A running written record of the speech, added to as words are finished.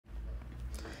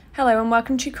Hello and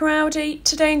welcome to Crewe Audi.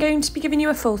 Today I'm going to be giving you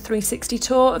a full 360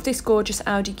 tour of this gorgeous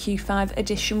Audi Q5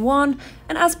 Edition 1,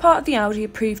 and as part of the Audi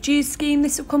approved use scheme,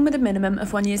 this will come with a minimum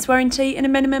of 1 year's warranty and a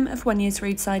minimum of 1 year's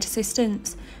roadside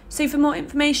assistance. So for more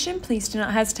information, please do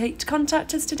not hesitate to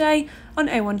contact us today on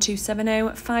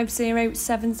 01270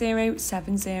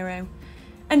 507070.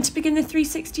 And to begin the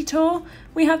 360 tour,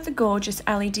 we have the gorgeous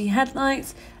LED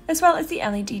headlights, as well as the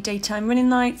LED daytime running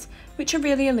lights, which are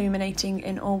really illuminating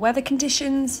in all weather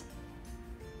conditions,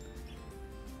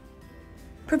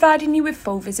 providing you with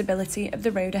full visibility of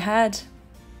the road ahead.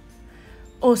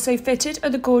 Also fitted are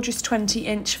the gorgeous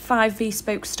 20-inch 5V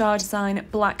spoke star design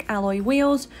black alloy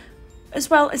wheels, as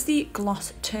well as the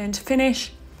gloss turned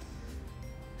finish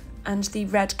and the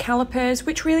red calipers,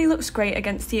 which really looks great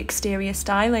against the exterior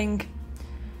styling.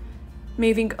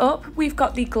 Moving up, we've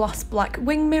got the gloss black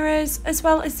wing mirrors, as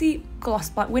well as the gloss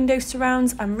black window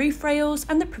surrounds and roof rails,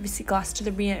 and the privacy glass to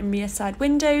the rear and rear side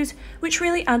windows, which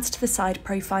really adds to the side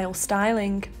profile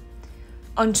styling.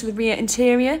 Onto the rear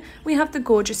interior, we have the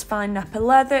gorgeous fine Napa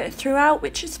leather throughout,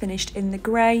 which is finished in the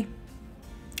grey,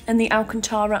 and the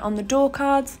Alcantara on the door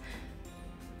cards,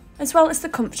 as well as the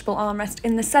comfortable armrest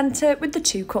in the centre with the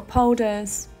 2 cup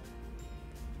holders.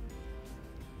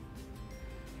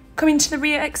 Coming to the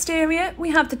rear exterior,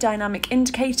 we have the dynamic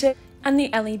indicator and the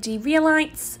LED rear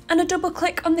lights, and a double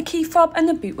click on the key fob and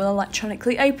the boot will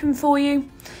electronically open for you.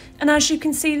 And as you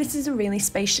can see, this is a really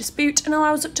spacious boot and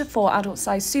allows up to 4 adult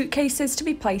sized suitcases to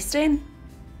be placed in,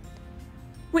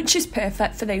 which is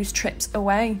perfect for those trips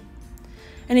away.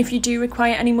 And if you do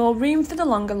require any more room for the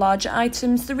longer, larger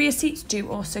items, the rear seats do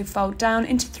also fold down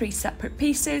into 3 separate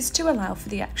pieces to allow for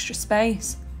the extra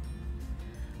space.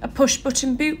 A push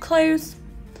button boot close.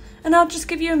 And I'll just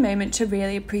give you a moment to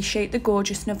really appreciate the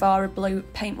gorgeous Navara blue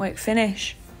paintwork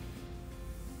finish.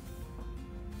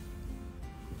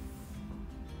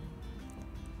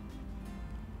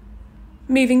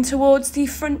 Moving towards the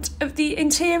front of the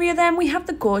interior then, we have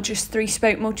the gorgeous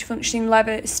 3-spoke multifunctioning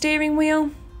leather steering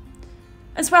wheel,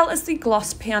 as well as the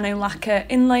gloss piano lacquer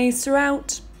inlays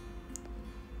throughout,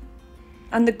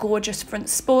 and the gorgeous front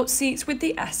sports seats with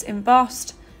the S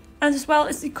embossed, as well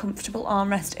as the comfortable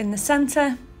armrest in the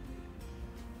centre.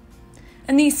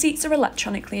 And these seats are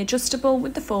electronically adjustable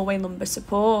with the 4-way lumbar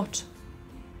support.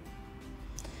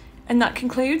 And that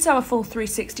concludes our full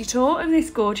 360 tour of this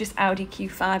gorgeous Audi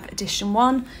Q5 Edition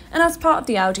 1, and as part of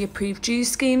the Audi approved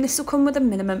use scheme, this will come with a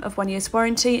minimum of 1 year's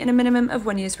warranty and a minimum of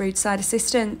 1 year's roadside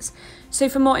assistance. So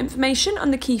for more information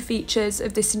on the key features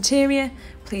of this interior,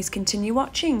 please continue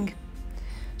watching.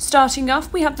 Starting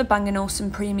off, we have the Bang &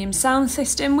 Olufsen premium sound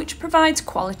system, which provides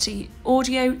quality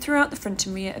audio throughout the front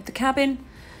and rear of the cabin.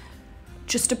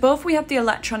 Just above, we have the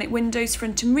electronic windows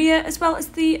front and rear, as well as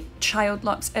the child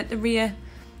locks at the rear,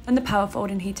 and the power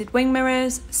folding heated wing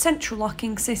mirrors, central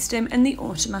locking system, and the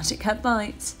automatic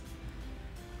headlights.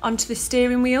 Onto the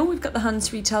steering wheel, we've got the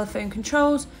hands-free telephone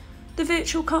controls, the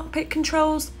virtual cockpit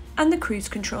controls, and the cruise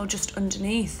control just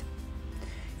underneath.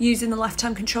 Using the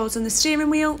left-hand controls on the steering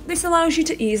wheel, this allows you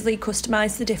to easily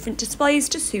customise the different displays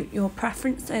to suit your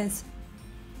preferences.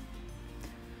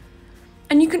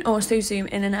 And you can also zoom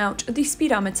in and out of the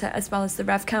speedometer as well as the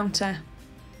rev counter.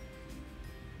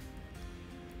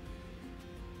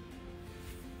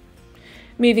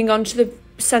 Moving on to the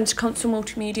centre console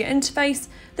multimedia interface,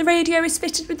 the radio is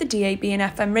fitted with the DAB and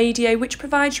FM radio, which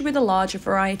provides you with a larger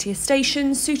variety of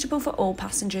stations suitable for all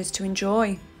passengers to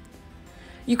enjoy.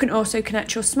 You can also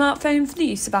connect your smartphone for the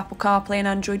use of Apple CarPlay and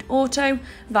Android Auto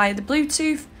via the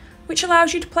Bluetooth, which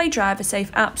allows you to play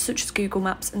driver-safe apps such as Google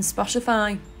Maps and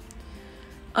Spotify.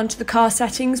 Onto the car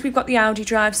settings, we've got the Audi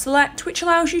Drive Select, which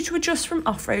allows you to adjust from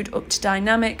off-road up to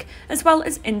dynamic, as well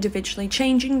as individually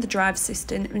changing the drive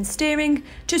system and steering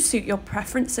to suit your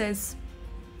preferences.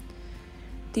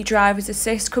 The Driver's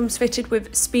Assist comes fitted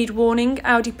with speed warning,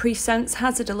 Audi Presense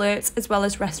hazard alerts, as well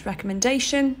as rest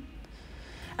recommendation.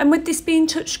 And with this being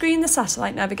touchscreen, the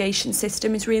satellite navigation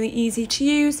system is really easy to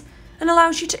use and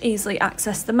allows you to easily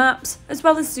access the maps, as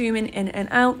well as zooming in and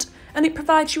out, and it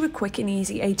provides you with quick and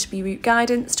easy A to B route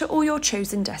guidance to all your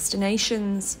chosen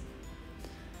destinations.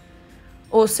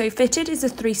 Also fitted is a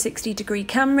 360-degree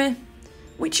camera,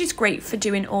 which is great for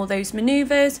doing all those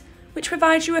manoeuvres, which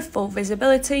provides you with full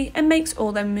visibility and makes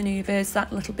all them manoeuvres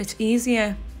that little bit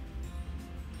easier.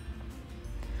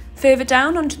 Further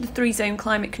down onto the 3-zone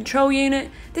climate control unit,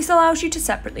 this allows you to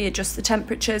separately adjust the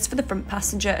temperatures for the front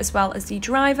passenger as well as the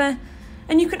driver,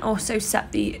 and you can also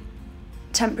set the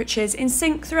temperatures in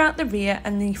sync throughout the rear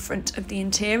and the front of the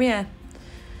interior.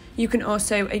 You can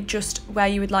also adjust where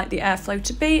you would like the airflow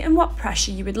to be and what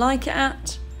pressure you would like it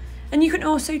at. And you can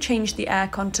also change the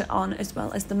aircon to on as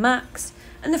well as the max.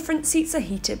 and the front seats are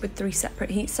heated with 3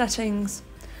 separate heat settings.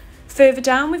 Further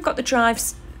down we've got the drive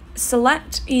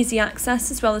select, easy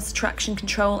access, as well as the traction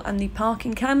control and the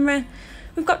parking camera.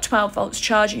 We've got 12 volts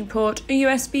charging port, a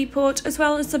USB port, as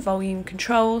well as the volume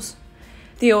controls,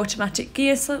 the automatic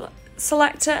gear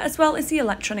selector, as well as the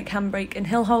electronic handbrake and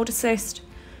hill hold assist,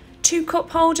 2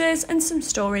 cup holders and some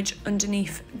storage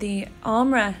underneath the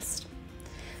armrest.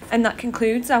 And that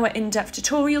concludes our in-depth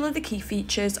tutorial of the key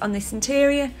features on this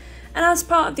interior, and as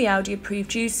part of the Audi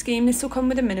approved use scheme, this will come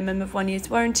with a minimum of 1 year's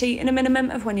warranty and a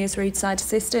minimum of 1 year's roadside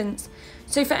assistance.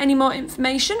 So for any more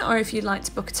information, or if you'd like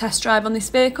to book a test drive on this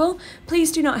vehicle,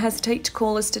 please do not hesitate to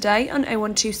call us today on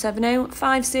 01270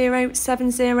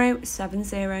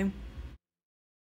 507070.